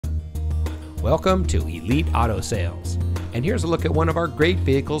Welcome to Elite Auto Sales, and here's a look at one of our great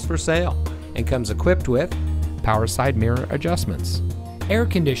vehicles for sale, and comes equipped with power side mirror adjustments, air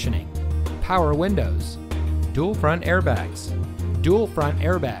conditioning, power windows, dual front airbags,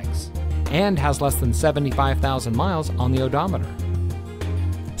 and has less than 75,000 miles on the odometer.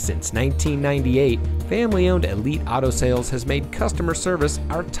 Since 1998, family-owned Elite Auto Sales has made customer service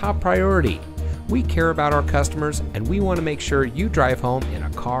our top priority. We care about our customers, and we want to make sure you drive home in a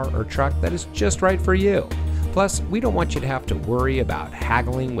car or truck that is just right for you. Plus, we don't want you to have to worry about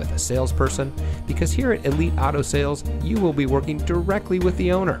haggling with a salesperson, because here at Elite Auto Sales, you will be working directly with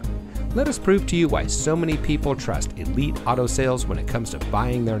the owner. Let us prove to you why so many people trust Elite Auto Sales when it comes to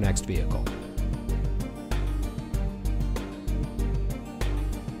buying their next vehicle.